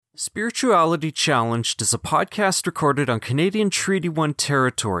Spirituality Challenged is a podcast recorded on Canadian Treaty 1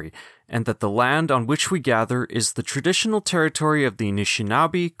 territory, and that the land on which we gather is the traditional territory of the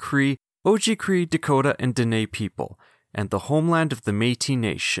Anishinaabe, Cree, Oji-Cree, Dakota, and Dene people, and the homeland of the Métis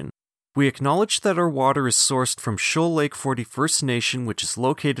Nation. We acknowledge that our water is sourced from Shoal Lake 40 First Nation, which is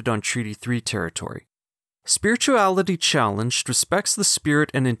located on Treaty 3 territory. Spirituality Challenged respects the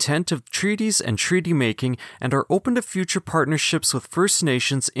spirit and intent of treaties and treaty making and are open to future partnerships with First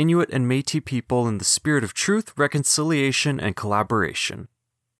Nations, Inuit, and Métis people in the spirit of truth, reconciliation, and collaboration.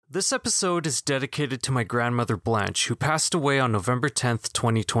 This episode is dedicated to my grandmother Blanche, who passed away on November 10th,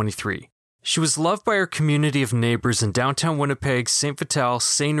 2023. She was loved by our community of neighbors in downtown Winnipeg, St. Vital,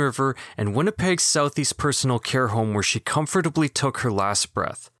 Seine River, and Winnipeg's Southeast Personal Care Home, where she comfortably took her last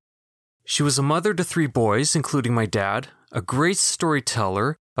breath. She was a mother to 3 boys, including my dad, a great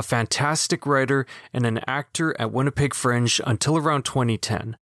storyteller, a fantastic writer, and an actor at Winnipeg Fringe until around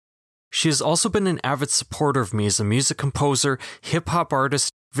 2010. She has also been an avid supporter of me as a music composer, hip-hop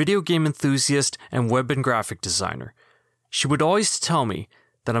artist, video game enthusiast, and web and graphic designer. She would always tell me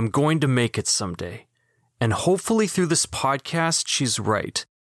that I'm going to make it someday, and hopefully through this podcast she's right,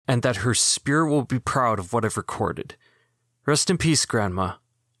 and that her spirit will be proud of what I've recorded. Rest in peace, Grandma.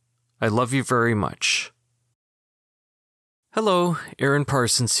 I love you very much. Hello, Aaron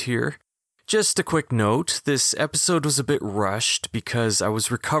Parsons here. Just a quick note, this episode was a bit rushed because I was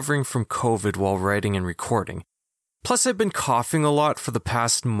recovering from COVID while writing and recording. Plus, I've been coughing a lot for the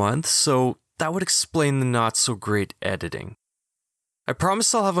past month, so that would explain the not-so-great editing. I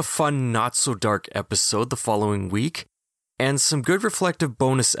promise I'll have a fun, not-so-dark episode the following week, and some good reflective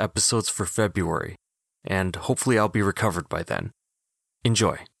bonus episodes for February, and hopefully I'll be recovered by then.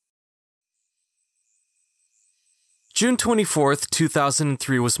 Enjoy. June 24th,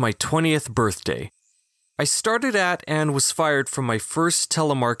 2003 was my 20th birthday. I started at and was fired from my first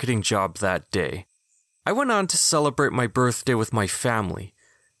telemarketing job that day. I went on to celebrate my birthday with my family,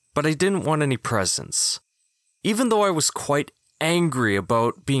 but I didn't want any presents. Even though I was quite angry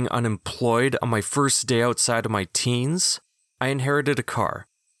about being unemployed on my first day outside of my teens, I inherited a car.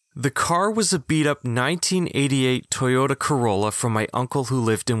 The car was a beat-up 1988 Toyota Corolla from my uncle who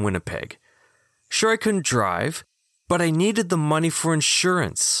lived in Winnipeg. Sure, I couldn't drive, but I needed the money for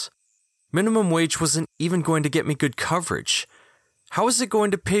insurance. Minimum wage wasn't even going to get me good coverage. How was it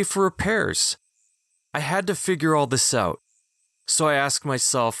going to pay for repairs? I had to figure all this out. So I asked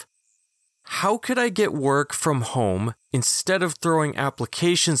myself, how could I get work from home instead of throwing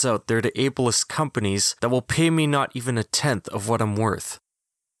applications out there to ableist companies that will pay me not even a tenth of what I'm worth?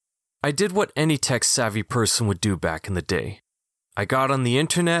 I did what any tech-savvy person would do back in the day. I got on the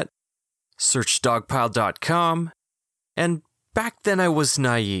internet, searched dogpile.com, and back then I was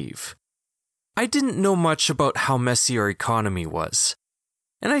naive. I didn't know much about how messy our economy was,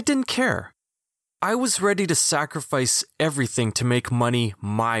 and I didn't care. I was ready to sacrifice everything to make money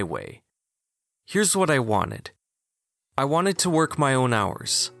my way. Here's what I wanted. I wanted to work my own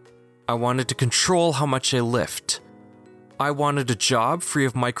hours. I wanted to control how much I lift. I wanted a job free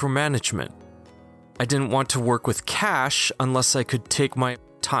of micromanagement. I didn't want to work with cash unless I could take my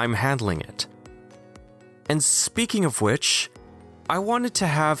time handling it. And speaking of which, I wanted to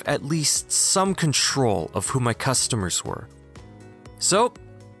have at least some control of who my customers were. So,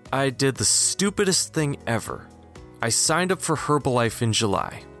 I did the stupidest thing ever. I signed up for Herbalife in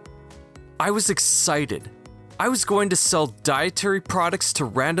July. I was excited. I was going to sell dietary products to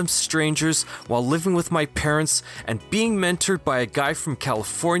random strangers while living with my parents and being mentored by a guy from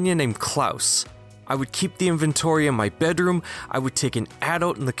California named Klaus. I would keep the inventory in my bedroom, I would take an ad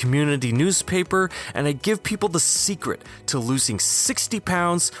out in the community newspaper, and I'd give people the secret to losing 60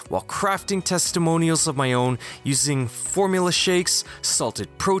 pounds while crafting testimonials of my own using formula shakes, salted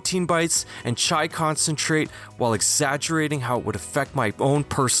protein bites, and chai concentrate while exaggerating how it would affect my own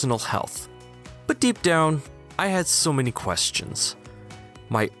personal health. But deep down, I had so many questions.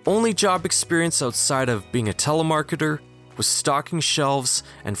 My only job experience outside of being a telemarketer was stocking shelves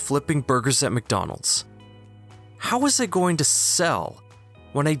and flipping burgers at McDonald's. How was I going to sell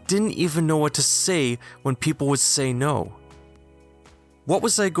when I didn't even know what to say when people would say no? What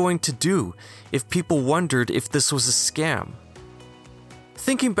was I going to do if people wondered if this was a scam?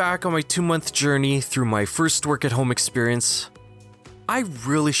 Thinking back on my 2-month journey through my first work-at-home experience, I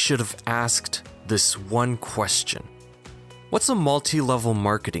really should have asked this one question. What's a multi-level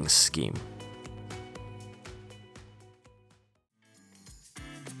marketing scheme?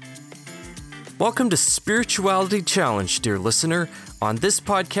 Welcome to Spirituality Challenged, dear listener. On this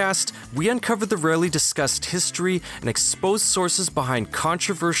podcast, we uncover the rarely discussed history and expose sources behind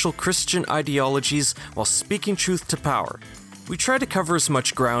controversial Christian ideologies while speaking truth to power. We try to cover as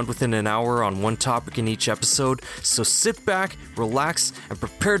much ground within an hour on one topic in each episode, so sit back, relax, and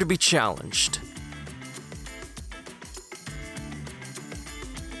prepare to be challenged.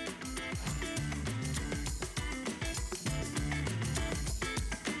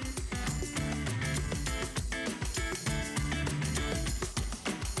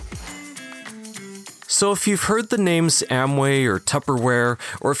 So if you've heard the names Amway or Tupperware,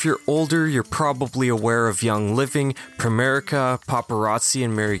 or if you're older, you're probably aware of Young Living, Primerica, Paparazzi,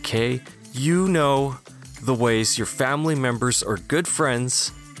 and Mary Kay, you know the ways your family members or good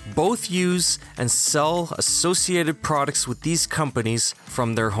friends both use and sell associated products with these companies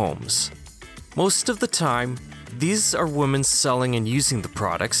from their homes. Most of the time, these are women selling and using the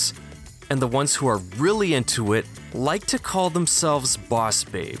products, and the ones who are really into it like to call themselves boss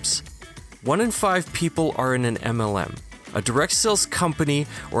babes. 1 in 5 people are in an MLM, a direct sales company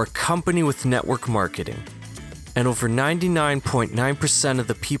or a company with network marketing. And over 99.9% of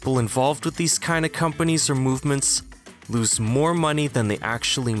the people involved with these kind of companies or movements lose more money than they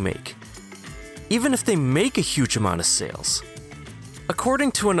actually make, even if they make a huge amount of sales.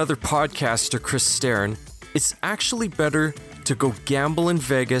 According to another podcaster, Chris Stern, it's actually better to go gamble in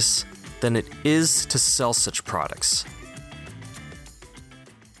Vegas than it is to sell such products.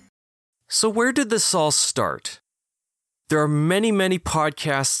 So where did this all start? There are many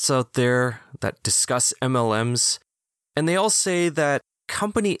podcasts out there that discuss MLMs, and they all say that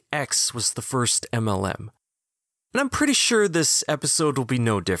Company X was the first MLM. And I'm pretty sure this episode will be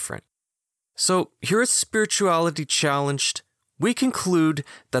no different. So here at Spirituality Challenged, we conclude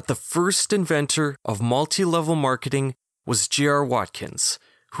that the first inventor of multi-level marketing was J.R. Watkins,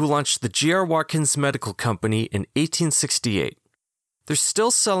 who launched the J.R. Watkins Medical Company in 1868. They're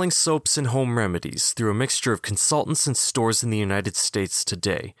still selling soaps and home remedies through a mixture of consultants and stores in the United States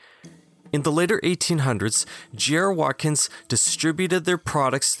today. In the later 1800s, J.R. Watkins distributed their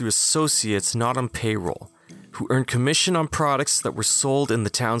products through associates not on payroll, who earned commission on products that were sold in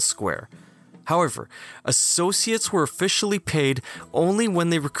the town square. However, associates were officially paid only when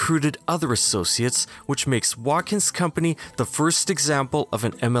they recruited other associates, which makes Watkins Company the first example of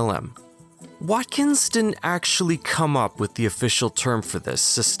an MLM. Watkins didn't actually come up with the official term for this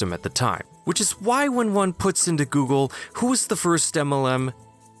system at the time, which is why when one puts into Google who was the first MLM,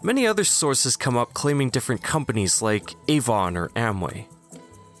 many other sources come up claiming different companies like Avon or Amway.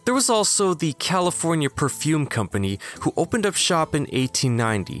 There was also the California Perfume Company, who opened up shop in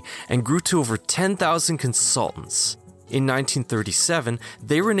 1890 and grew to over 10,000 consultants. In 1937,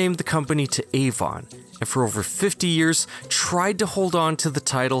 they renamed the company to Avon, and for over 50 years tried to hold on to the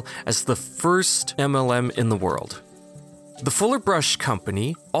title as the first MLM in the world. The Fuller Brush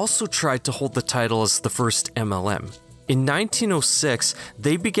Company also tried to hold the title as the first MLM. In 1906,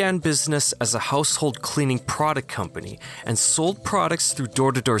 they began business as a household cleaning product company and sold products through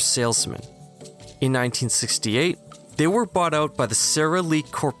door-to-door salesmen. In 1968, they were bought out by the Sara Lee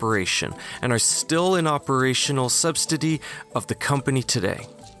Corporation and are still in operational subsidy of the company today.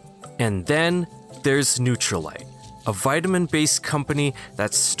 And then there's Nutrilite, a vitamin-based company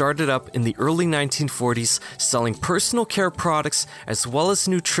that started up in the early 1940s selling personal care products as well as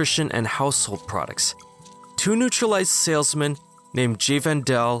nutrition and household products. 2 Nutrilite salesmen named Jay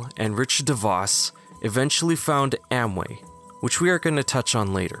Vandell and Richard DeVos eventually found Amway, which we are going to touch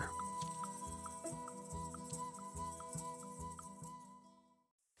on later.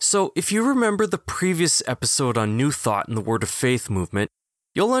 So, if you remember the previous episode on New Thought and the Word of Faith movement,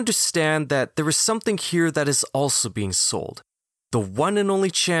 you'll understand that there is something here that is also being sold. The one and only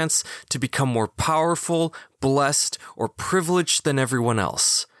chance to become more powerful, blessed, or privileged than everyone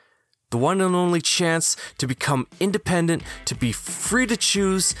else. The one and only chance to become independent, to be free to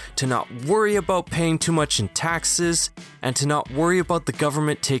choose, to not worry about paying too much in taxes, and to not worry about the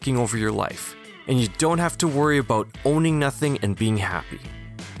government taking over your life. And you don't have to worry about owning nothing and being happy.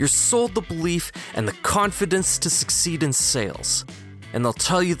 You're sold the belief and the confidence to succeed in sales. And they'll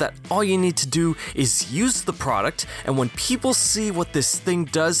tell you that all you need to do is use the product, and when people see what this thing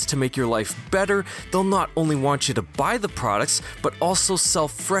does to make your life better, they'll not only want you to buy the products, but also sell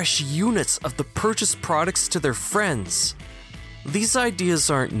fresh units of the purchased products to their friends. These ideas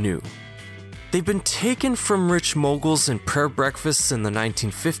aren't new. They've been taken from rich moguls and prayer breakfasts in the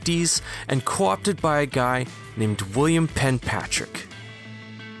 1950s and co-opted by a guy named William Penn Patrick.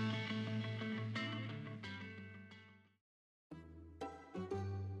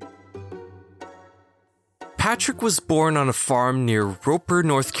 Patrick was born on a farm near Roper,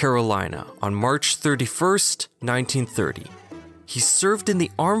 North Carolina on March 31st, 1930. He served in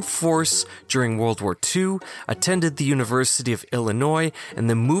the armed force during World War II, attended the University of Illinois, and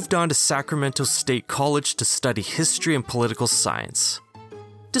then moved on to Sacramento State College to study history and political science.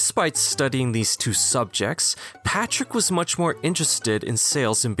 Despite studying these two subjects, Patrick was much more interested in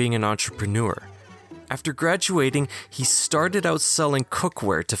sales and being an entrepreneur. After graduating, he started out selling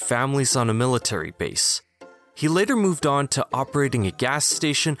cookware to families on a military base. He later moved on to operating a gas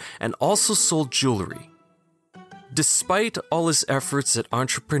station and also sold jewelry. Despite all his efforts at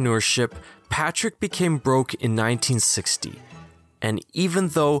entrepreneurship, Patrick became broke in 1960. And even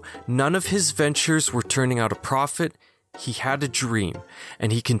though none of his ventures were turning out a profit, he had a dream,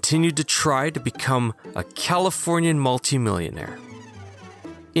 and he continued to try to become a Californian multimillionaire.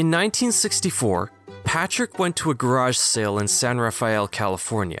 In 1964, Patrick went to a garage sale in San Rafael,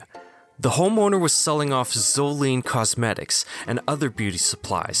 California. The homeowner was selling off Zoline cosmetics and other beauty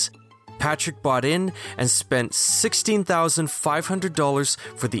supplies. Patrick bought in and spent $16,500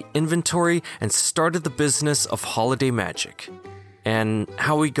 for the inventory and started the business of holiday magic. And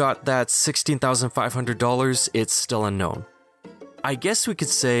how he got that $16,500, it's still unknown. I guess we could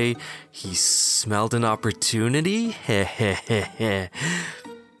say he smelled an opportunity?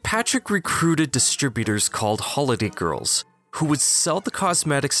 Patrick recruited distributors called Holiday Girls, who would sell the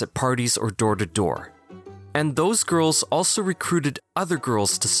cosmetics at parties or door to door. And those girls also recruited other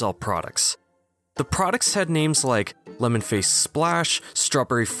girls to sell products. The products had names like Lemon Face Splash,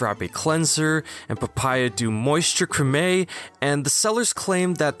 Strawberry Frappe Cleanser, and Papaya Dew Moisture Creme, and the sellers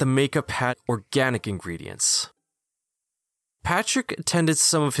claimed that the makeup had organic ingredients. Patrick attended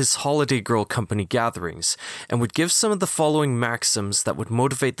some of his Holiday Girl Company gatherings and would give some of the following maxims that would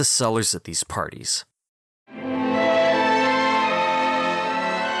motivate the sellers at these parties.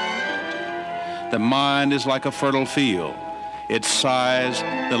 The mind is like a fertile field. Its size,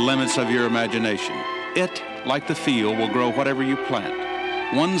 the limits of your imagination. It, like the field, will grow whatever you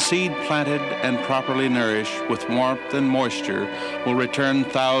plant. One seed planted and properly nourished with warmth and moisture will return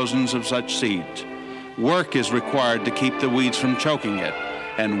thousands of such seeds. Work is required to keep the weeds from choking it,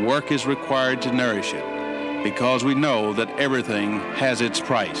 and work is required to nourish it, because we know that everything has its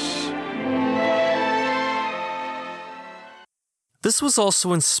price. This was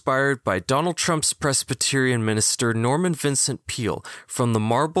also inspired by Donald Trump's Presbyterian minister Norman Vincent Peale from the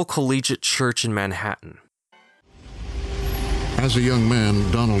Marble Collegiate Church in Manhattan. As a young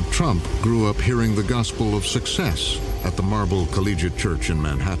man, Donald Trump grew up hearing the gospel of success at the Marble Collegiate Church in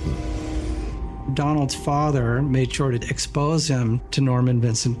Manhattan. Donald's father made sure to expose him to Norman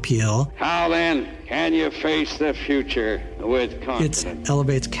Vincent Peale. How then can you face the future with confidence? It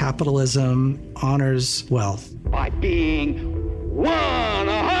elevates capitalism, honors wealth. By being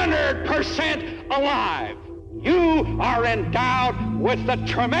 100% alive. You are endowed with the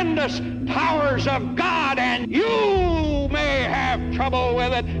tremendous powers of God, and you may have trouble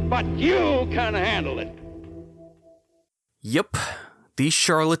with it, but you can handle it. Yep, these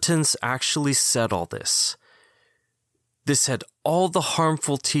charlatans actually said all this. This had all the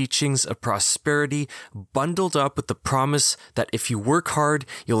harmful teachings of prosperity bundled up with the promise that if you work hard,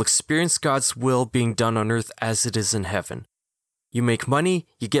 you'll experience God's will being done on earth as it is in heaven. You make money,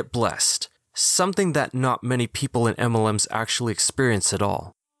 you get blessed. Something that not many people in MLMs actually experience at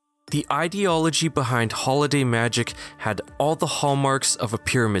all. The ideology behind holiday magic had all the hallmarks of a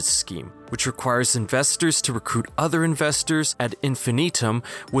pyramid scheme, which requires investors to recruit other investors ad infinitum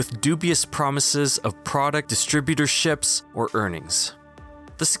with dubious promises of product distributorships or earnings.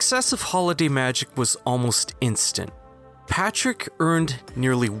 The success of holiday magic was almost instant. Patrick earned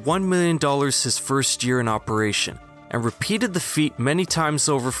nearly $1 million his first year in operation, and repeated the feat many times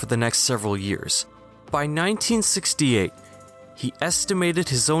over for the next several years. By 1968, he estimated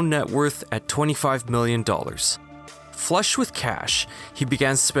his own net worth at $25 million. Flush with cash, he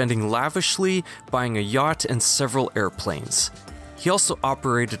began spending lavishly, buying a yacht and several airplanes. He also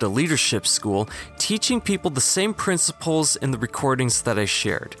operated a leadership school, teaching people the same principles in the recordings that I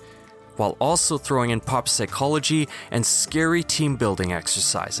shared, while also throwing in pop psychology and scary team building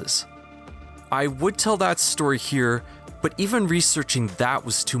exercises. I would tell that story here, but even researching that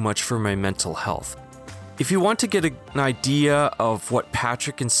was too much for my mental health. If you want to get an idea of what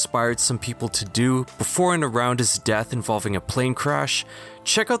Patrick inspired some people to do before and around his death involving a plane crash,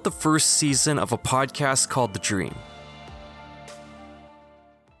 check out the first season of a podcast called The Dream.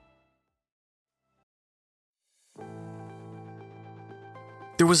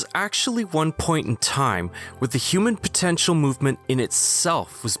 There was actually one point in time where the human potential movement in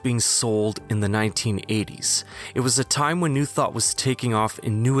itself was being sold in the 1980s. It was a time when New Thought was taking off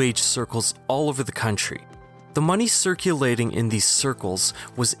in New Age circles all over the country. The money circulating in these circles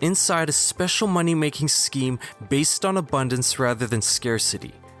was inside a special money-making scheme based on abundance rather than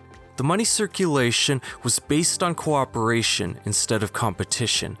scarcity. The money circulation was based on cooperation instead of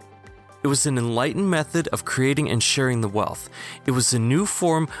competition. It was an enlightened method of creating and sharing the wealth. It was a new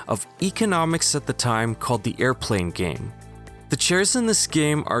form of economics at the time called the airplane game. The chairs in this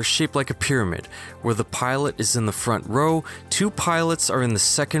game are shaped like a pyramid, where the pilot is in the front row, 2 pilots are in the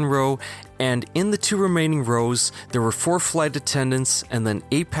second row, and in the 2 remaining rows, there were 4 flight attendants and then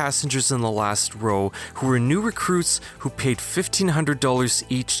 8 passengers in the last row who were new recruits who paid $1,500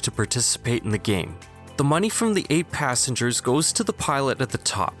 each to participate in the game. The money from the 8 passengers goes to the pilot at the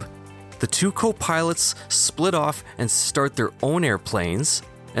top. The 2 co-pilots split off and start their own airplanes,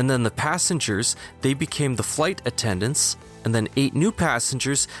 and then the passengers, they became the flight attendants, and then 8 new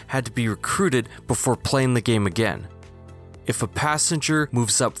passengers had to be recruited before playing the game again. If a passenger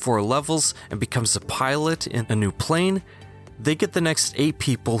moves up 4 levels and becomes a pilot in a new plane, they get the next 8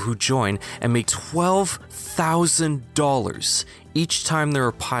 people who join and make $12,000 each time they're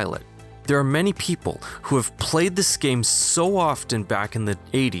a pilot. There are many people who have played this game so often back in the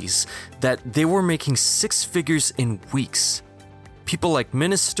 80s that they were making 6 figures in weeks. People like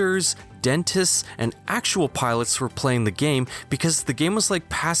ministers, dentists, and actual pilots were playing the game because the game was like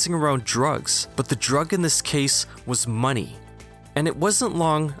passing around drugs, but the drug in this case was money. And it wasn't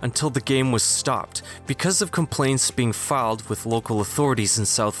long until the game was stopped because of complaints being filed with local authorities in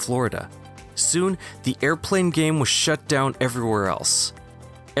South Florida. Soon, the airplane game was shut down everywhere else.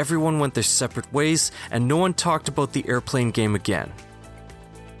 Everyone went their separate ways, and no one talked about the airplane game again.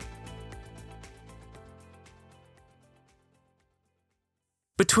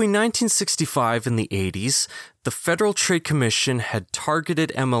 Between 1965 and the 80s, the Federal Trade Commission had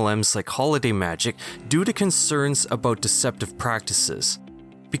targeted MLMs like holiday magic due to concerns about deceptive practices.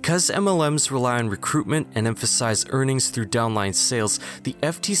 Because MLMs rely on recruitment and emphasize earnings through downline sales, the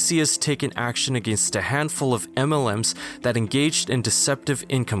FTC has taken action against a handful of MLMs that engaged in deceptive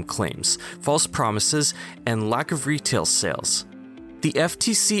income claims, false promises, and lack of retail sales. The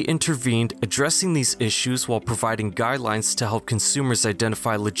FTC intervened, addressing these issues while providing guidelines to help consumers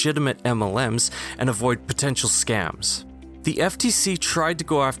identify legitimate MLMs and avoid potential scams. The FTC tried to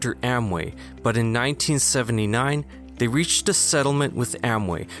go after Amway, but in 1979, they reached a settlement with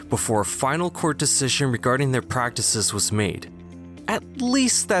Amway before a final court decision regarding their practices was made. At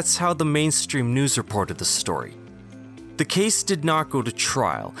least that's how the mainstream news reported the story. The case did not go to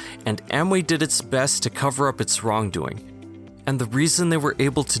trial, and Amway did its best to cover up its wrongdoing. And the reason they were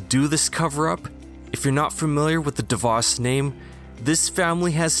able to do this cover-up, if you're not familiar with the DeVos name, this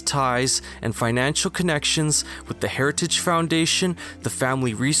family has ties and financial connections with the Heritage Foundation, the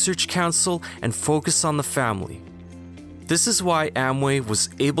Family Research Council, and Focus on the Family. This is why Amway was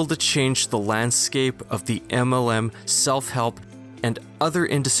able to change the landscape of the MLM, self-help, and other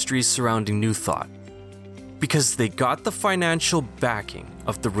industries surrounding New Thought. Because they got the financial backing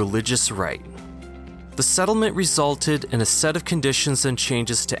of the religious right. The settlement resulted in a set of conditions and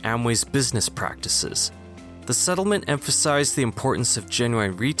changes to Amway's business practices. The settlement emphasized the importance of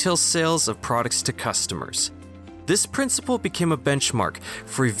genuine retail sales of products to customers. This principle became a benchmark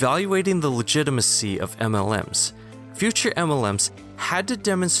for evaluating the legitimacy of MLMs. Future MLMs had to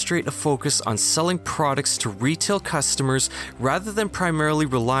demonstrate a focus on selling products to retail customers rather than primarily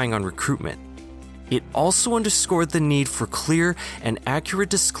relying on recruitment. It also underscored the need for clear and accurate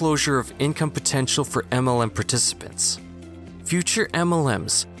disclosure of income potential for MLM participants. Future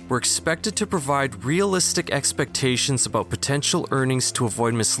MLMs were expected to provide realistic expectations about potential earnings to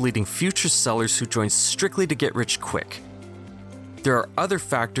avoid misleading future sellers who join strictly to get rich quick. There are other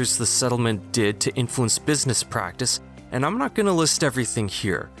factors the settlement did to influence business practice, and I'm not going to list everything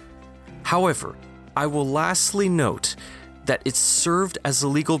here. However, I will lastly note that it served as a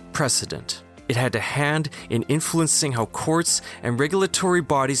legal precedent. It had a hand in influencing how courts and regulatory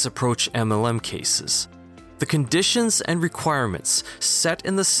bodies approach MLM cases. The conditions and requirements set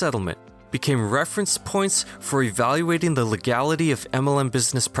in the settlement became reference points for evaluating the legality of MLM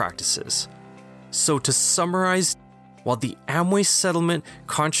business practices. So to summarize, while the Amway settlement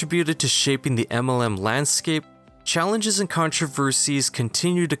contributed to shaping the MLM landscape, challenges and controversies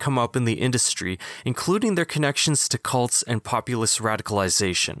continue to come up in the industry, including their connections to cults and populist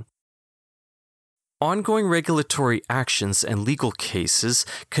radicalization. Ongoing regulatory actions and legal cases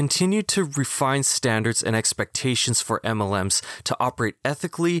continue to refine standards and expectations for MLMs to operate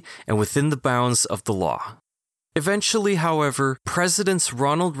ethically and within the bounds of the law. Eventually, however, Presidents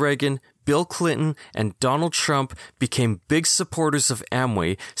Ronald Reagan, Bill Clinton, and Donald Trump became big supporters of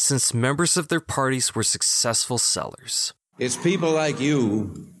Amway since members of their parties were successful sellers. It's people like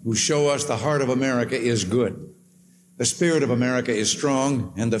you who show us the heart of America is good, the spirit of America is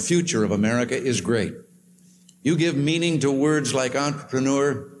strong, and the future of America is great. You give meaning to words like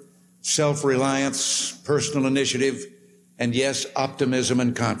entrepreneur, self-reliance, personal initiative, and yes, optimism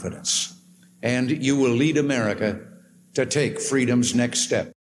and confidence. And you will lead America to take freedom's next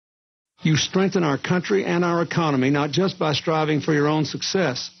step. You strengthen our country and our economy, not just by striving for your own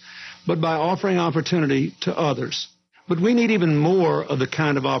success, but by offering opportunity to others. But we need even more of the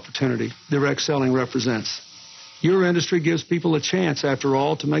kind of opportunity direct selling represents. Your industry gives people a chance, after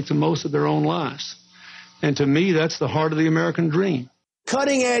all, to make the most of their own lives. And to me, that's the heart of the American dream.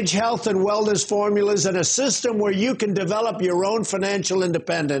 Cutting-edge health and wellness formulas and a system where you can develop your own financial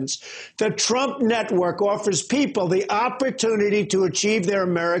independence. The Trump Network offers people the opportunity to achieve their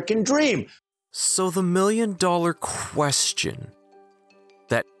American dream. So the million-dollar question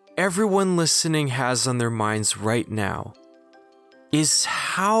that everyone listening has on their minds right now is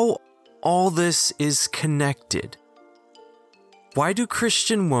how all this is connected. Why do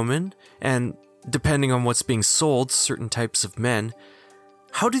Christian women, and depending on what's being sold, certain types of men,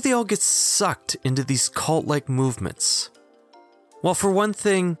 how do they all get sucked into these cult-like movements? Well, for one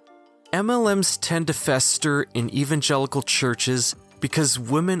thing, MLMs tend to fester in evangelical churches because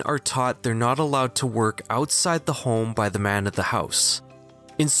women are taught they're not allowed to work outside the home by the man of the house.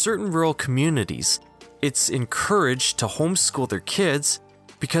 In certain rural communities, it's encouraged to homeschool their kids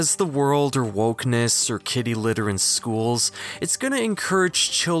because the world or wokeness or kitty litter in schools, it's going to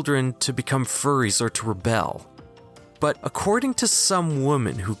encourage children to become furries or to rebel. But according to some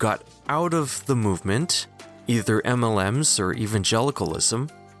women who got out of the movement, either MLMs or evangelicalism,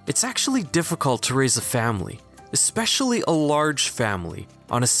 it's actually difficult to raise a family, especially a large family,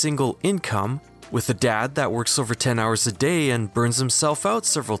 on a single income with a dad that works over 10 hours a day and burns himself out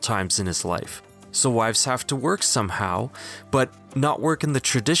several times in his life. So wives have to work somehow, but not work in the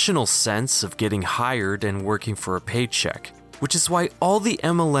traditional sense of getting hired and working for a paycheck. Which is why all the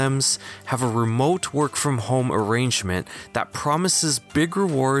MLMs have a remote work-from-home arrangement that promises big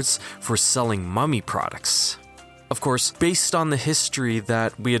rewards for selling mummy products. Of course, based on the history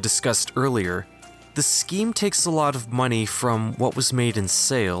that we had discussed earlier, the scheme takes a lot of money from what was made in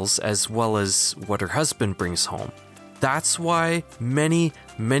sales as well as what her husband brings home. That's why many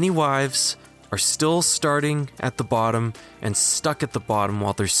wives are still starting at the bottom and stuck at the bottom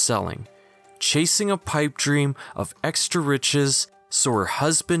while they're selling, chasing a pipe dream of extra riches so her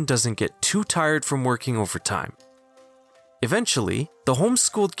husband doesn't get too tired from working overtime. Eventually, the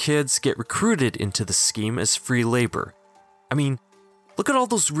homeschooled kids get recruited into the scheme as free labor. I mean, look at all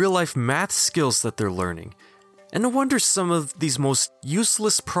those real-life math skills that they're learning. And no wonder some of these most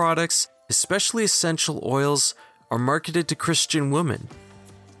useless products, especially essential oils, are marketed to Christian women.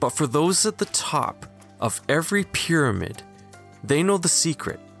 But for those at the top of every pyramid, they know the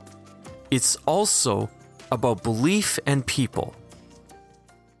secret. It's also about belief and people.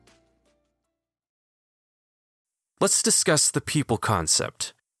 Let's discuss the people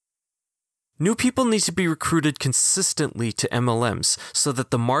concept. New people need to be recruited consistently to MLMs so that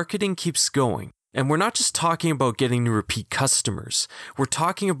the marketing keeps going. And we're not just talking about getting new repeat customers. We're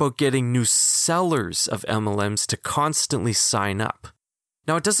talking about getting new sellers of MLMs to constantly sign up.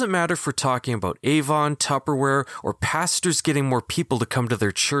 Now, it doesn't matter if we're talking about Avon, Tupperware, or pastors getting more people to come to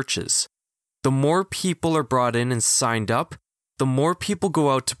their churches. The more people are brought in and signed up, the more people go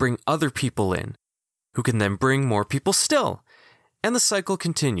out to bring other people in, who can then bring more people still. And the cycle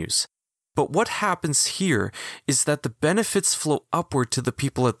continues. But what happens here is that the benefits flow upward to the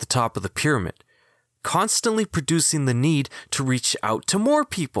people at the top of the pyramid, constantly producing the need to reach out to more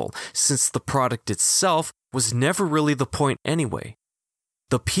people, since the product itself was never really the point anyway.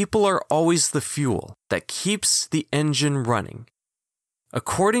 The people are always the fuel that keeps the engine running.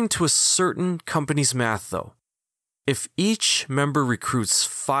 According to a certain company's math, though, if each member recruits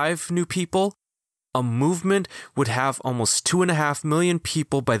 5 new people, a movement would have almost 2.5 million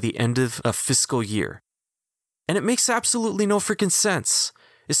people by the end of a fiscal year. And it makes absolutely no freaking sense,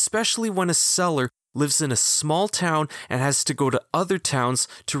 especially when a seller lives in a small town and has to go to other towns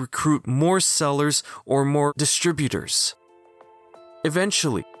to recruit more sellers or more distributors.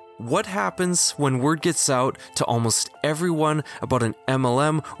 Eventually, what happens when word gets out to almost everyone about an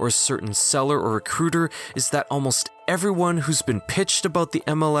MLM or a certain seller or recruiter is that almost everyone who's been pitched about the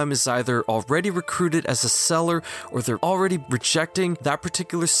MLM is either already recruited as a seller or they're already rejecting that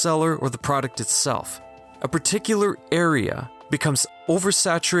particular seller or the product itself. A particular area becomes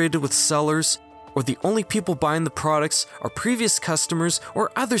oversaturated with sellers, or the only people buying the products are previous customers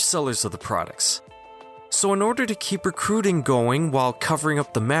or other sellers of the products. So in order to keep recruiting going while covering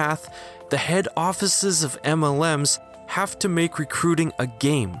up the math, the head offices of MLMs have to make recruiting a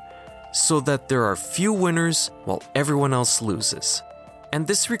game so that there are few winners while everyone else loses. And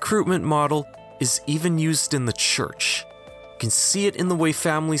this recruitment model is even used in the church. You can see it in the way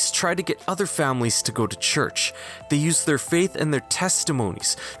families try to get other families to go to church. They use their faith and their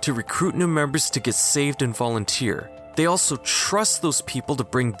testimonies to recruit new members to get saved and volunteer. They also trust those people to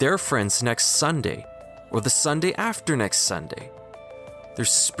bring their friends next Sunday, or the Sunday after next Sunday.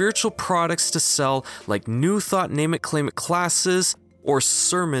 There's spiritual products to sell like New Thought Name It Claim It classes or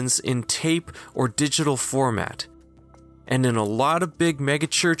sermons in tape or digital format. And in a lot of big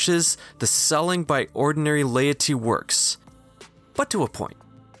megachurches, the selling by ordinary laity works. But to a point.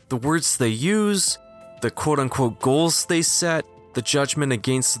 The words they use, the quote-unquote goals they set, the judgment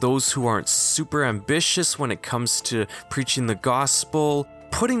against those who aren't super ambitious when it comes to preaching the gospel,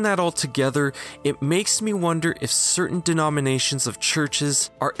 putting that all together, it makes me wonder if certain denominations of churches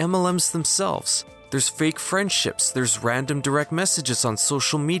are MLMs themselves. There's fake friendships, there's random direct messages on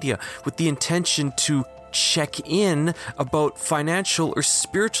social media with the intention to check in about financial or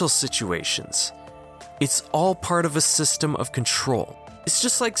spiritual situations. It's all part of a system of control. It's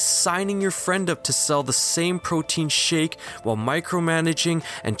just like signing your friend up to sell the same protein shake while micromanaging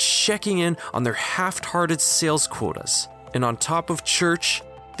and checking in on their half-hearted sales quotas. And on top of church,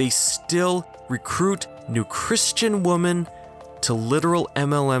 they still recruit new Christian women to literal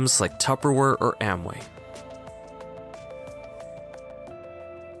MLMs like Tupperware or Amway.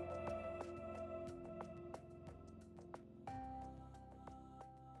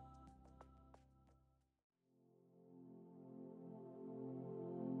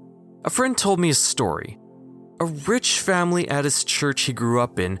 A friend told me a story. A rich family at his church he grew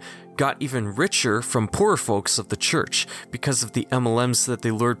up in got even richer from poorer folks of the church because of the MLMs that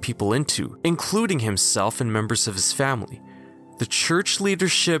they lured people into, including himself and members of his family. The church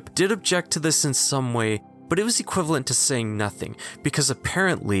leadership did object to this in some way, but it was equivalent to saying nothing, because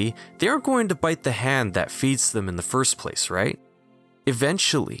apparently they aren't going to bite the hand that feeds them in the first place, right?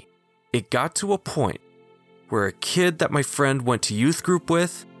 Eventually, it got to a point where a kid that my friend went to youth group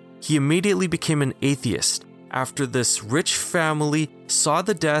with, he immediately became an atheist after this rich family saw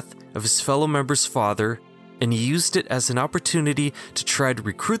the death of his fellow member's father, and he used it as an opportunity to try to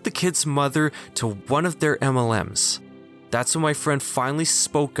recruit the kid's mother to one of their MLMs. That's when my friend finally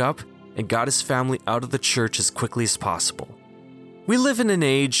spoke up and got his family out of the church as quickly as possible. We live in an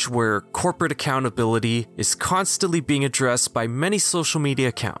age where corporate accountability is constantly being addressed by many social media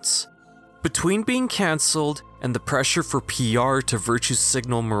accounts. Between being cancelled and the pressure for PR to virtue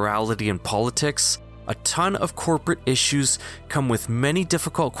signal morality in politics, a ton of corporate issues come with many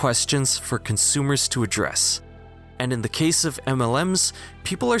difficult questions for consumers to address. And in the case of MLMs,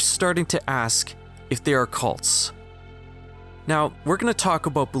 people are starting to ask if they are cults. Now, we're going to talk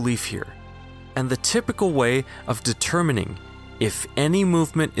about belief here, and the typical way of determining if any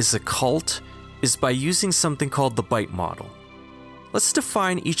movement is a cult is by using something called the BITE model. Let's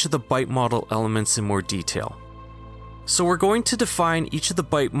define each of the BITE model elements in more detail. So we're going to define each of the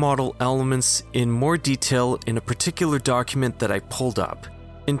BITE model elements in more detail in a particular document that I pulled up.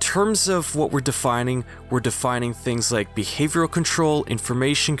 In terms of what we're defining things like behavioral control,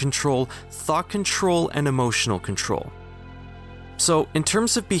 information control, thought control, and emotional control. So, in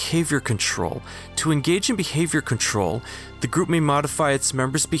terms of behavior control, to engage in behavior control, the group may modify its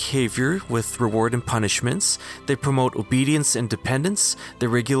members' behavior with reward and punishments. They promote obedience and dependence. They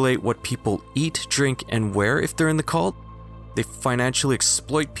regulate what people eat, drink, and wear if they're in the cult. They financially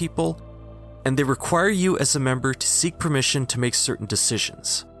exploit people. And they require you as a member to seek permission to make certain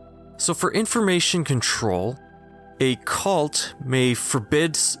decisions. So, for information control, a cult may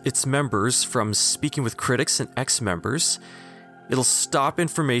forbid its members from speaking with critics and ex-members. It'll stop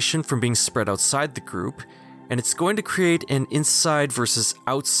information from being spread outside the group, and it's going to create an inside versus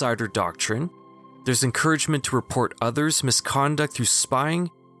outsider doctrine. There's encouragement to report others' misconduct through spying,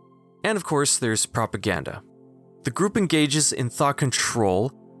 and of course, there's propaganda. The group engages in thought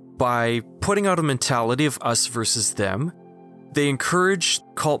control by putting out a mentality of us versus them. They encourage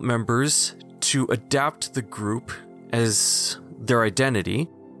cult members to adapt the group as their identity.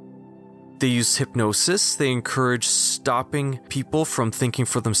 They use hypnosis. They encourage stopping people from thinking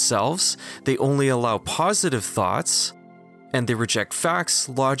for themselves. They only allow positive thoughts, and they reject facts,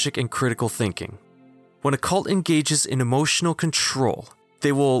 logic, and critical thinking. When a cult engages in emotional control,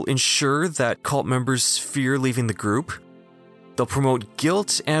 they will ensure that cult members fear leaving the group. They'll promote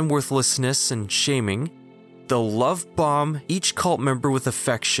guilt and worthlessness and shaming. They'll love bomb each cult member with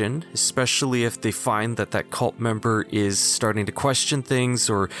affection, especially if they find that that cult member is starting to question things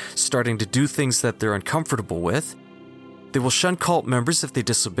or starting to do things that they're uncomfortable with. They will shun cult members if they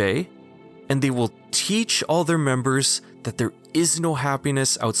disobey, and they will teach all their members that there is no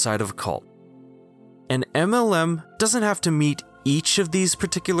happiness outside of a cult. An MLM doesn't have to meet each of these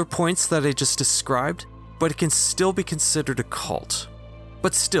particular points that I just described, but it can still be considered a cult.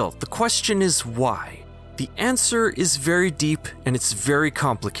 But still, the question is why? The answer is very deep and it's very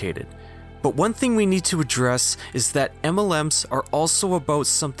complicated. But one thing we need to address is that MLMs are also about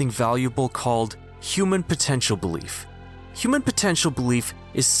something valuable called human potential belief. Human potential belief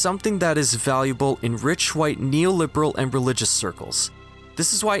is something that is valuable in rich white neoliberal and religious circles.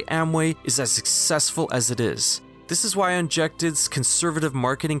 This is why Amway is as successful as it is. This is why Unjected's conservative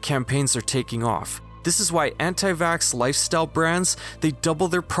marketing campaigns are taking off. This is why anti-vax lifestyle brands, they double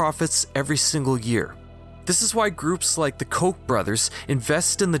their profits every single year. This is why groups like the Koch brothers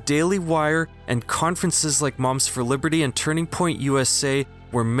invest in the Daily Wire and conferences like Moms for Liberty and Turning Point USA,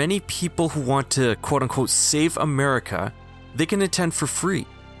 where many people who want to quote-unquote save America, they can attend for free.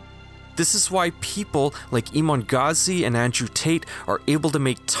 This is why people like Iman Ghazi and Andrew Tate are able to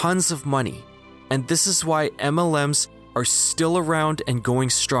make tons of money. And this is why MLMs are still around and going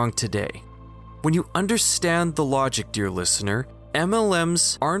strong today. When you understand the logic, dear listener,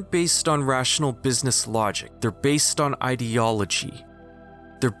 MLMs aren't based on rational business logic. They're based on ideology.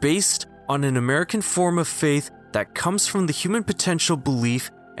 They're based on an American form of faith that comes from the human potential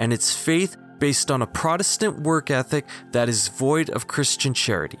belief, and it's faith based on a Protestant work ethic that is void of Christian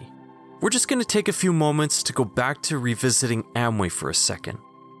charity. We're just going to take a few moments to go back to revisiting Amway for a second.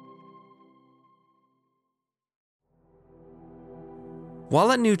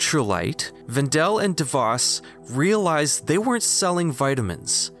 While at Nutrilite, Vendel and DeVos realized they weren't selling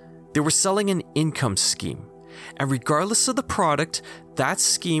vitamins. They were selling an income scheme. And regardless of the product, that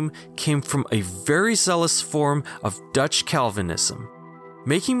scheme came from a very zealous form of Dutch Calvinism.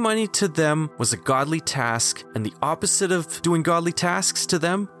 Making money to them was a godly task, and the opposite of doing godly tasks to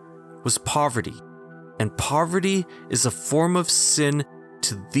them was poverty. And poverty is a form of sin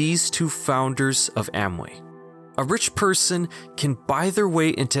to these two founders of Amway. A rich person can buy their way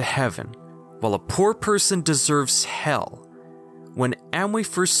into heaven, while a poor person deserves hell. When Amway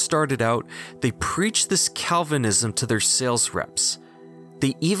first started out, they preached this Calvinism to their sales reps.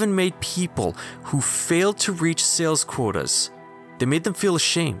 They even made people who failed to reach sales quotas, they made them feel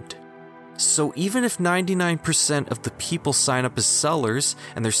ashamed. So even if 99% of the people sign up as sellers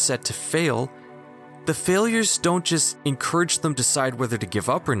and they're set to fail, the failures don't just encourage them to decide whether to give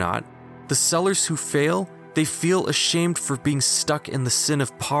up or not. The sellers who fail, they feel ashamed for being stuck in the sin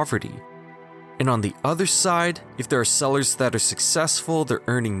of poverty. And on the other side, if there are sellers that are successful, they're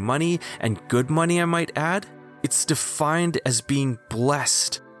earning money, and good money I might add, it's defined as being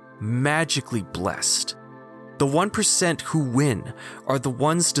blessed, magically blessed. The 1% who win are the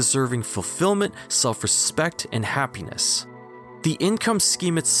ones deserving fulfillment, self-respect, and happiness. The income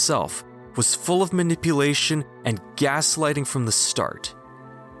scheme itself was full of manipulation and gaslighting from the start.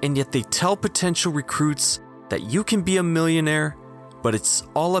 And yet they tell potential recruits that you can be a millionaire, but it's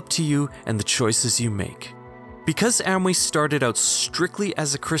all up to you and the choices you make. Because Amway started out strictly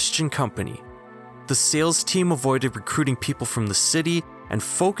as a Christian company, the sales team avoided recruiting people from the city and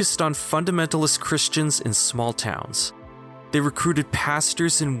focused on fundamentalist Christians in small towns. They recruited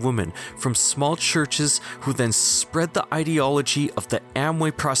pastors and women from small churches who then spread the ideology of the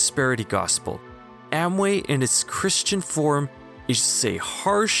Amway prosperity gospel. Amway, in its Christian form, is a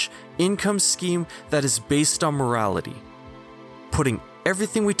harsh income scheme that is based on morality. Putting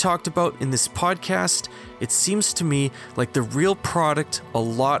everything we talked about in this podcast, it seems to me like the real product a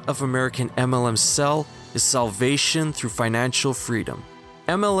lot of American MLMs sell is salvation through financial freedom.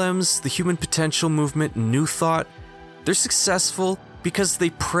 MLMs, the Human Potential Movement, New Thought, they're successful because they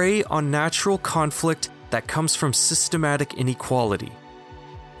prey on natural conflict that comes from systematic inequality.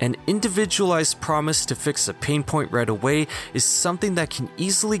 An individualized promise to fix a pain point right away is something that can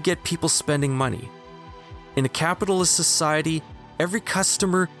easily get people spending money. In a capitalist society, every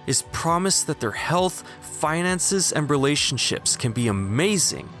customer is promised that their health, finances, and relationships can be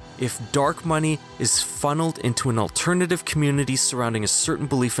amazing if dark money is funneled into an alternative community surrounding a certain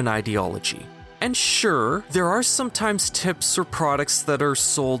belief and ideology. And sure, there are sometimes tips or products that are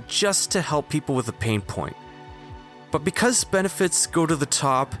sold just to help people with a pain point. But because benefits go to the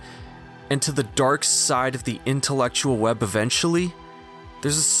top and to the dark side of the intellectual web eventually,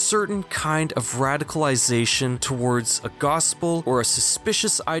 there's a certain kind of radicalization towards a gospel or a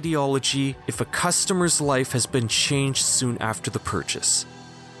suspicious ideology if a customer's life has been changed soon after the purchase.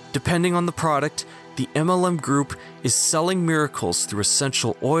 Depending on the product, The MLM group is selling miracles through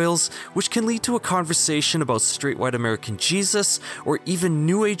essential oils, which can lead to a conversation about straight white American Jesus, or even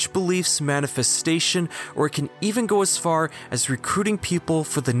New Age beliefs manifestation, or it can even go as far as recruiting people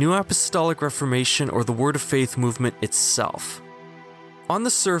for the New Apostolic Reformation or the Word of Faith movement itself. On the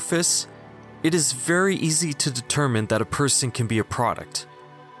surface, it is very easy to determine that a person can be a product.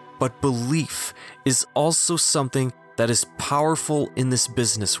 But belief is also something that is powerful in this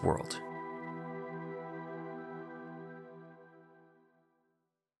business world.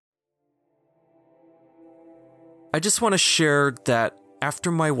 I just want to share that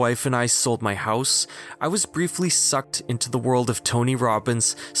after my wife and I sold my house, I was briefly sucked into the world of Tony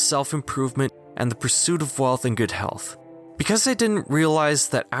Robbins, self-improvement, and the pursuit of wealth and good health. Because I didn't realize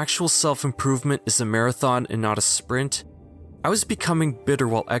that actual self-improvement is a marathon and not a sprint, I was becoming bitter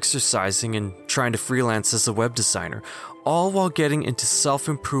while exercising and trying to freelance as a web designer, all while getting into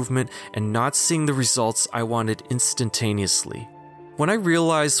self-improvement and not seeing the results I wanted instantaneously. When I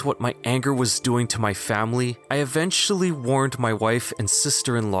realized what my anger was doing to my family, I eventually warned my wife and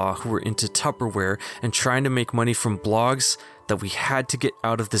sister-in-law who were into Tupperware and trying to make money from blogs that we had to get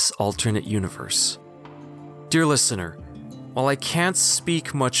out of this alternate universe. Dear listener, while I can't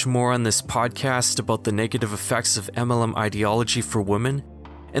speak much more on this podcast about the negative effects of MLM ideology for women,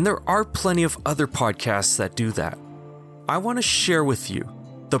 and there are plenty of other podcasts that do that, I want to share with you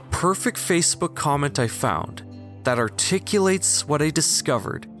the perfect Facebook comment I found that articulates what I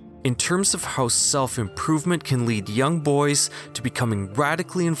discovered in terms of how self-improvement can lead young boys to becoming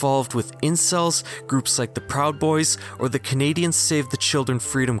radically involved with incels, groups like the Proud Boys, or the Canadian Save the Children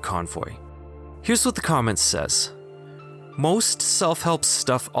Freedom Convoy. Here's what the comment says. Most self-help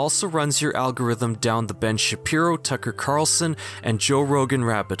stuff also runs your algorithm down the Ben Shapiro, Tucker Carlson, and Joe Rogan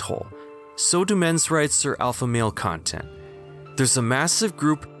rabbit hole. So do men's rights or alpha male content. There's a massive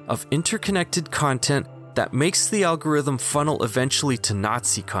group of interconnected content that makes the algorithm funnel eventually to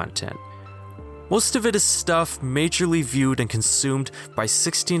Nazi content. Most of it is stuff majorly viewed and consumed by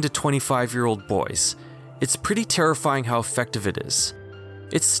 16 to 25-year-old boys. It's pretty terrifying how effective it is.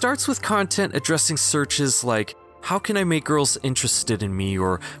 It starts with content addressing searches like, how can I make girls interested in me,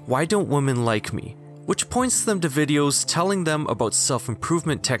 or why don't women like me? Which points them to videos telling them about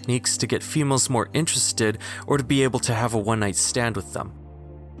self-improvement techniques to get females more interested or to be able to have a one-night stand with them.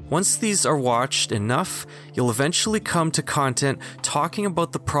 Once these are watched enough, you'll eventually come to content talking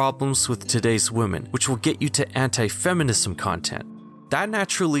about the problems with today's women, which will get you to anti-feminism content. That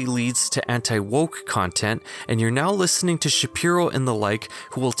naturally leads to anti-woke content, and you're now listening to Shapiro and the like,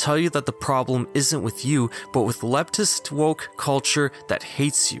 who will tell you that the problem isn't with you, but with leftist woke culture that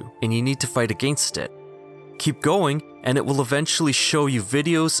hates you, and you need to fight against it. Keep going, and it will eventually show you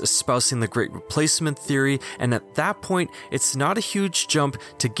videos espousing the Great Replacement theory, and at that point, it's not a huge jump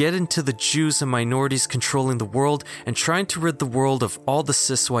to get into the Jews and minorities controlling the world and trying to rid the world of all the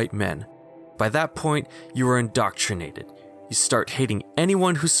cis white men. By that point, you are indoctrinated. You start hating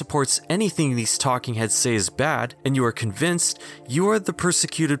anyone who supports anything these talking heads say is bad, and you are convinced you are the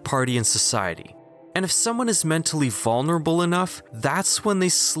persecuted party in society. And if someone is mentally vulnerable enough, that's when they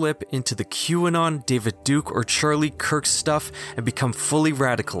slip into the QAnon, David Duke, or Charlie Kirk stuff and become fully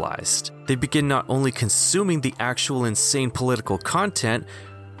radicalized. They begin not only consuming the actual insane political content,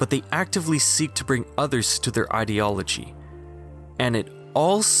 but they actively seek to bring others to their ideology. And it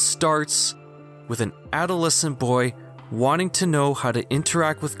all starts with an adolescent boy wanting to know how to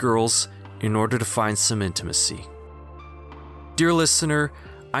interact with girls in order to find some intimacy. Dear listener,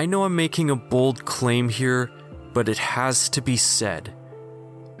 I know I'm making a bold claim here, but it has to be said.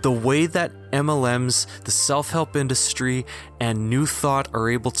 The way that MLMs, the self-help industry, and New Thought are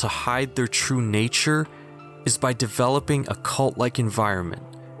able to hide their true nature is by developing a cult-like environment.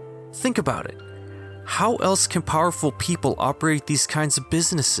 Think about it. How else can powerful people operate these kinds of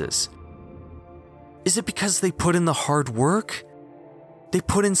businesses? Is it because they put in the hard work? They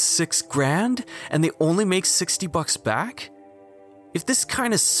put in $6,000 and they only make $60 back? If this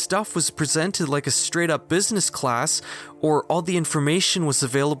kind of stuff was presented like a straight-up business class, or all the information was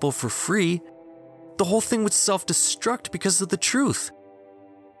available for free, the whole thing would self-destruct because of the truth.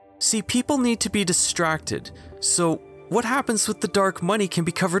 See, people need to be distracted, so what happens with the dark money can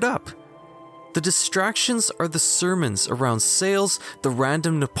be covered up. The distractions are the sermons around sales, the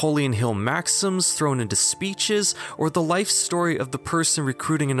random Napoleon Hill maxims thrown into speeches, or the life story of the person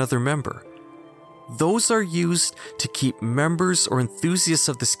recruiting another member. Those are used to keep members or enthusiasts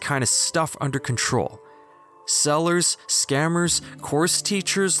of this kind of stuff under control. Sellers, scammers, course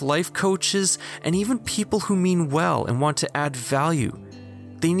teachers, life coaches, and even people who mean well and want to add value.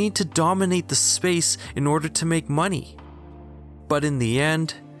 They need to dominate the space in order to make money. But in the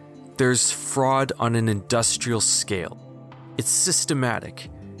end, there's fraud on an industrial scale. It's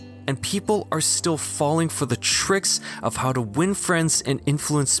systematic, and people are still falling for the tricks of how to win friends and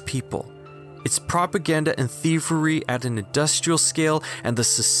influence people. It's propaganda and thievery at an industrial scale, and the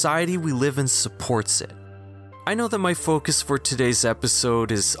society we live in supports it. I know that my focus for today's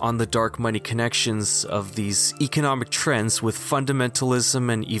episode is on the dark money connections of these economic trends with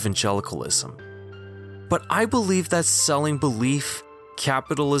fundamentalism and evangelicalism. But I believe that selling belief,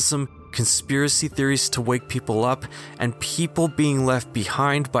 capitalism, conspiracy theories to wake people up, and people being left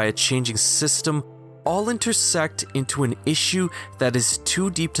behind by a changing system all intersect into an issue that is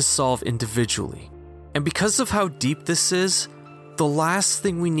too deep to solve individually. And because of how deep this is, the last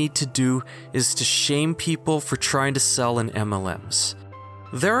thing we need to do is to shame people for trying to sell in MLMs.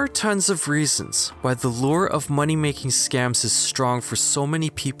 There are tons of reasons why the lure of money-making scams is strong for so many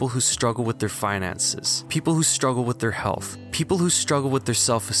people who struggle with their finances, people who struggle with their health, people who struggle with their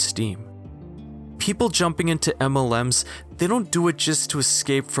self-esteem. People jumping into MLMs, they don't do it just to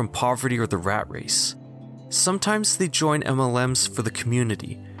escape from poverty or the rat race. Sometimes they join MLMs for the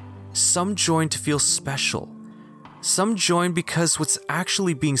community. Some join to feel special. Some join because what's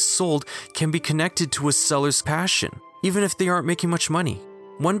actually being sold can be connected to a seller's passion, even if they aren't making much money.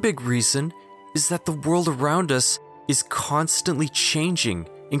 One big reason is that the world around us is constantly changing,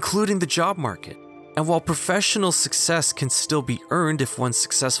 including the job market. And while professional success can still be earned if one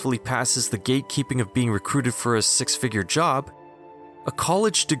successfully passes the gatekeeping of being recruited for a six-figure job, a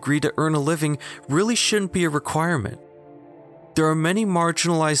college degree to earn a living really shouldn't be a requirement. There are many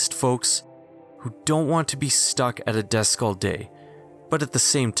marginalized folks who don't want to be stuck at a desk all day, but at the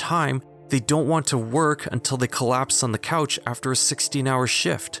same time, they don't want to work until they collapse on the couch after a 16-hour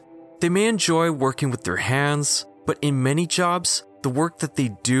shift. They may enjoy working with their hands, but in many jobs, the work that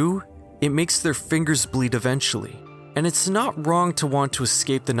they do, it makes their fingers bleed eventually. And it's not wrong to want to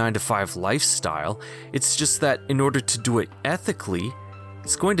escape the 9-to-5 lifestyle, it's just that in order to do it ethically,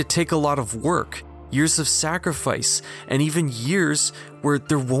 it's going to take a lot of work, years of sacrifice, and even years where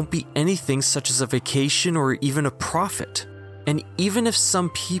there won't be anything such as a vacation or even a profit. And even if some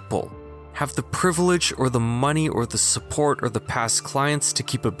people have the privilege or the money or the support or the past clients to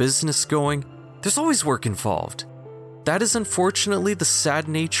keep a business going, there's always work involved. That is unfortunately the sad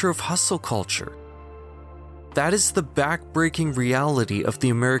nature of hustle culture. That is the back-breaking reality of the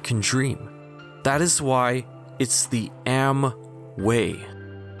American dream. That is why it's the Amway.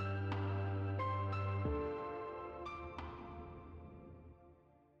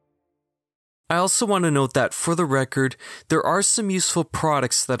 I also want to note that, for the record, there are some useful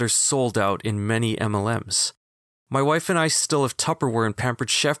products that are sold out in many MLMs. My wife and I still have Tupperware and Pampered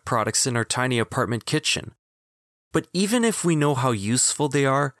Chef products in our tiny apartment kitchen. But even if we know how useful they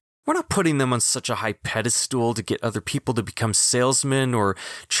are, we're not putting them on such a high pedestal to get other people to become salesmen or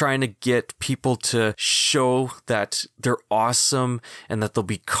trying to get people to show that they're awesome and that they'll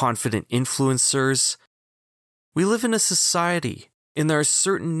be confident influencers. We live in a society, and there are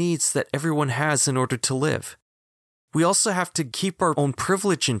certain needs that everyone has in order to live. We also have to keep our own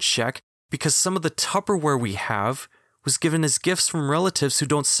privilege in check because some of the Tupperware we have was given as gifts from relatives who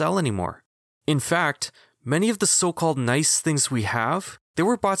don't sell anymore. In fact, many of the so-called nice things we have, they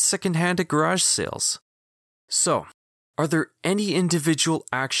were bought secondhand at garage sales. So, are there any individual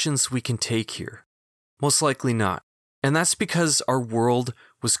actions we can take here? Most likely not. And that's because our world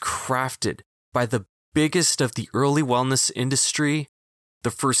was crafted by the biggest of the early wellness industry,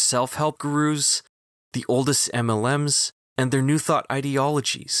 the first self-help gurus, the oldest MLMs, and their New Thought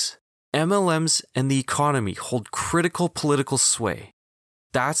ideologies. MLMs and the economy hold critical political sway.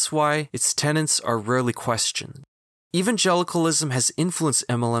 That's why its tenets are rarely questioned. Evangelicalism has influenced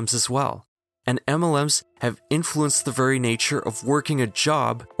MLMs as well, and MLMs have influenced the very nature of working a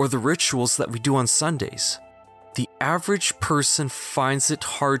job or the rituals that we do on Sundays. The average person finds it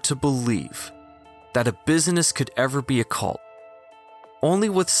hard to believe that a business could ever be a cult. Only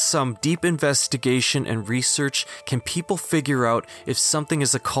with some deep investigation and research can people figure out if something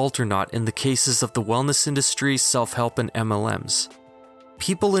is a cult or not in the cases of the wellness industry, self-help, and MLMs.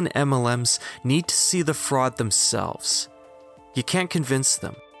 People in MLMs need to see the fraud themselves. You can't convince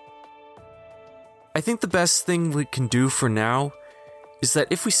them. I think the best thing we can do for now is that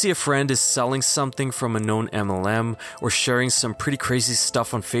if we see a friend is selling something from a known MLM or sharing some pretty crazy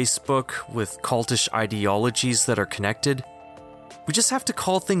stuff on Facebook with cultish ideologies that are connected, we just have to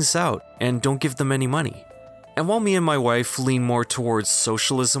call things out and don't give them any money. And while me and my wife lean more towards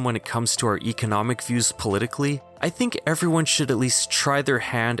socialism when it comes to our economic views politically, I think everyone should at least try their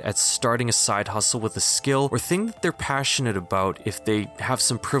hand at starting a side hustle with a skill or thing that they're passionate about if they have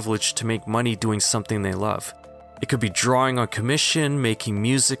some privilege to make money doing something they love. It could be drawing on commission, making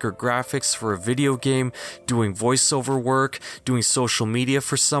music or graphics for a video game, doing voiceover work, doing social media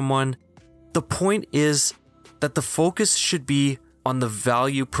for someone. The point is that the focus should be on the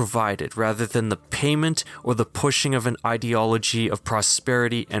value provided rather than the payment or the pushing of an ideology of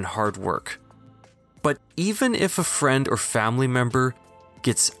prosperity and hard work. But even if a friend or family member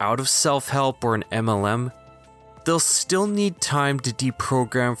gets out of self-help or an MLM, they'll still need time to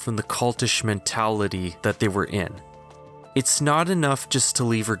deprogram from the cultish mentality that they were in. It's not enough just to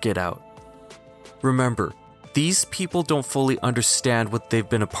leave or get out. Remember, these people don't fully understand what they've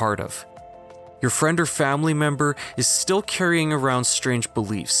been a part of. Your friend or family member is still carrying around strange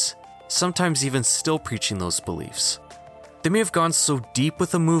beliefs, sometimes even still preaching those beliefs. They may have gone so deep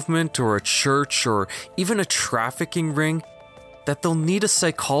with a movement or a church or even a trafficking ring that they'll need a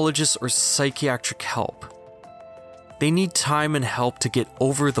psychologist or psychiatric help. They need time and help to get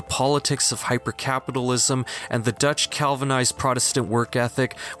over the politics of hypercapitalism and the Dutch Calvinized Protestant work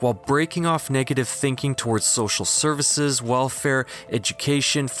ethic while breaking off negative thinking towards social services, welfare,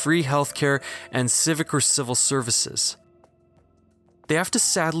 education, free healthcare, and civic or civil services. They have to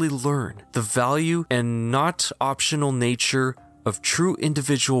sadly learn the value and not optional nature of true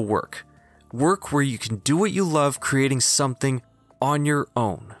individual work. Work where you can do what you love, creating something on your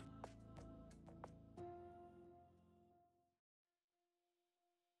own.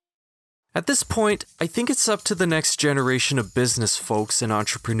 At this point, I think it's up to the next generation of business folks and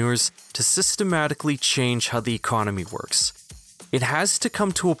entrepreneurs to systematically change how the economy works. It has to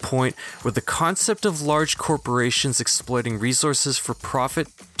come to a point where the concept of large corporations exploiting resources for profit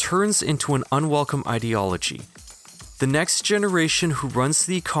turns into an unwelcome ideology. The next generation who runs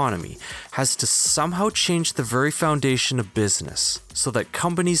the economy has to somehow change the very foundation of business so that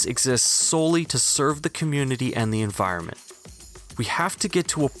companies exist solely to serve the community and the environment. We have to get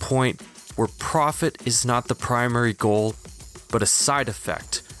to a point where profit is not the primary goal, but a side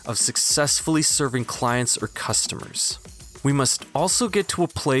effect of successfully serving clients or customers. We must also get to a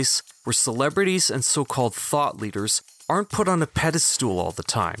place where celebrities and so-called thought leaders aren't put on a pedestal all the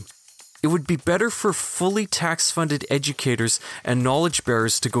time. It would be better for fully tax-funded educators and knowledge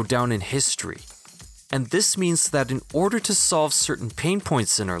bearers to go down in history. And this means that in order to solve certain pain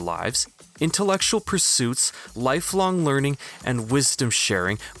points in our lives, intellectual pursuits, lifelong learning, and wisdom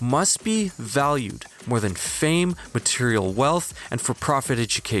sharing must be valued more than fame, material wealth, and for-profit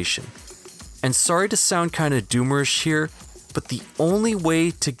education. And sorry to sound kind of doomerish here, but the only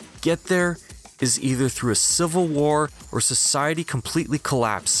way to get there is either through a civil war or society completely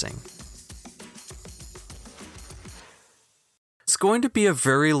collapsing. It's going to be a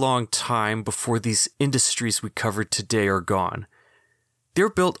very long time before these industries we covered today are gone. They're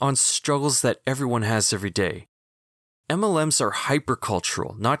built on struggles that everyone has every day. MLMs are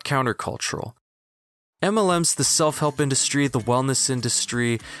hypercultural, not countercultural. MLMs, the self-help industry, the wellness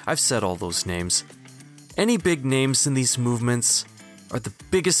industry, I've said all those names. Any big names in these movements are the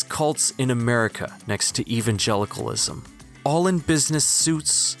biggest cults in America next to evangelicalism. All in business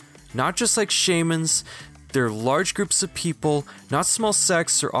suits, not just like shamans. They're large groups of people, not small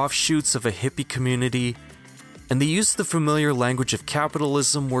sects or offshoots of a hippie community. And they use the familiar language of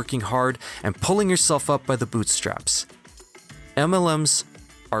capitalism, working hard, and pulling yourself up by the bootstraps. MLMs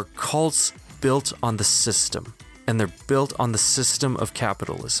are cults built on the system, and they're built on the system of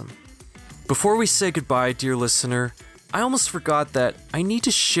capitalism. Before we say goodbye, dear listener, I almost forgot that I need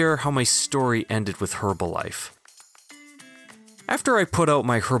to share how my story ended with Herbalife. After I put out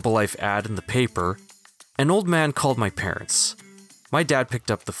my Herbalife ad in the paper, an old man called my parents. My dad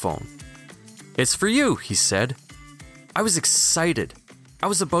picked up the phone. "It's for you," he said. I was excited. I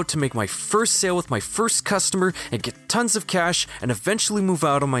was about to make my first sale with my first customer and get tons of cash and eventually move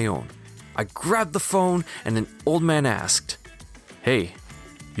out on my own. I grabbed the phone and an old man asked, "Hey,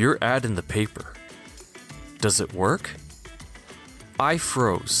 your ad in the paper. Does it work?" I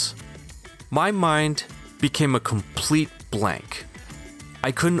froze. My mind became a complete blank.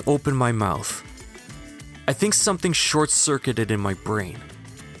 I couldn't open my mouth. I think something short-circuited in my brain.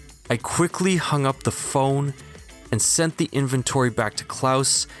 I quickly hung up the phone and sent the inventory back to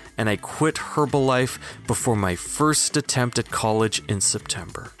Klaus, and I quit Herbalife before my first attempt at college in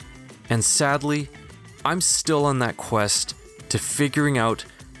September. And sadly, I'm still on that quest to figuring out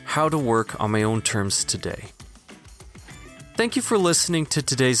how to work on my own terms today. Thank you for listening to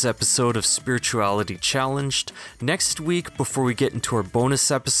today's episode of Spirituality Challenged. Next week, before we get into our bonus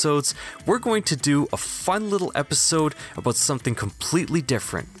episodes, we're going to do a fun little episode about something completely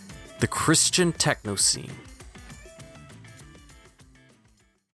different: the Christian techno scene.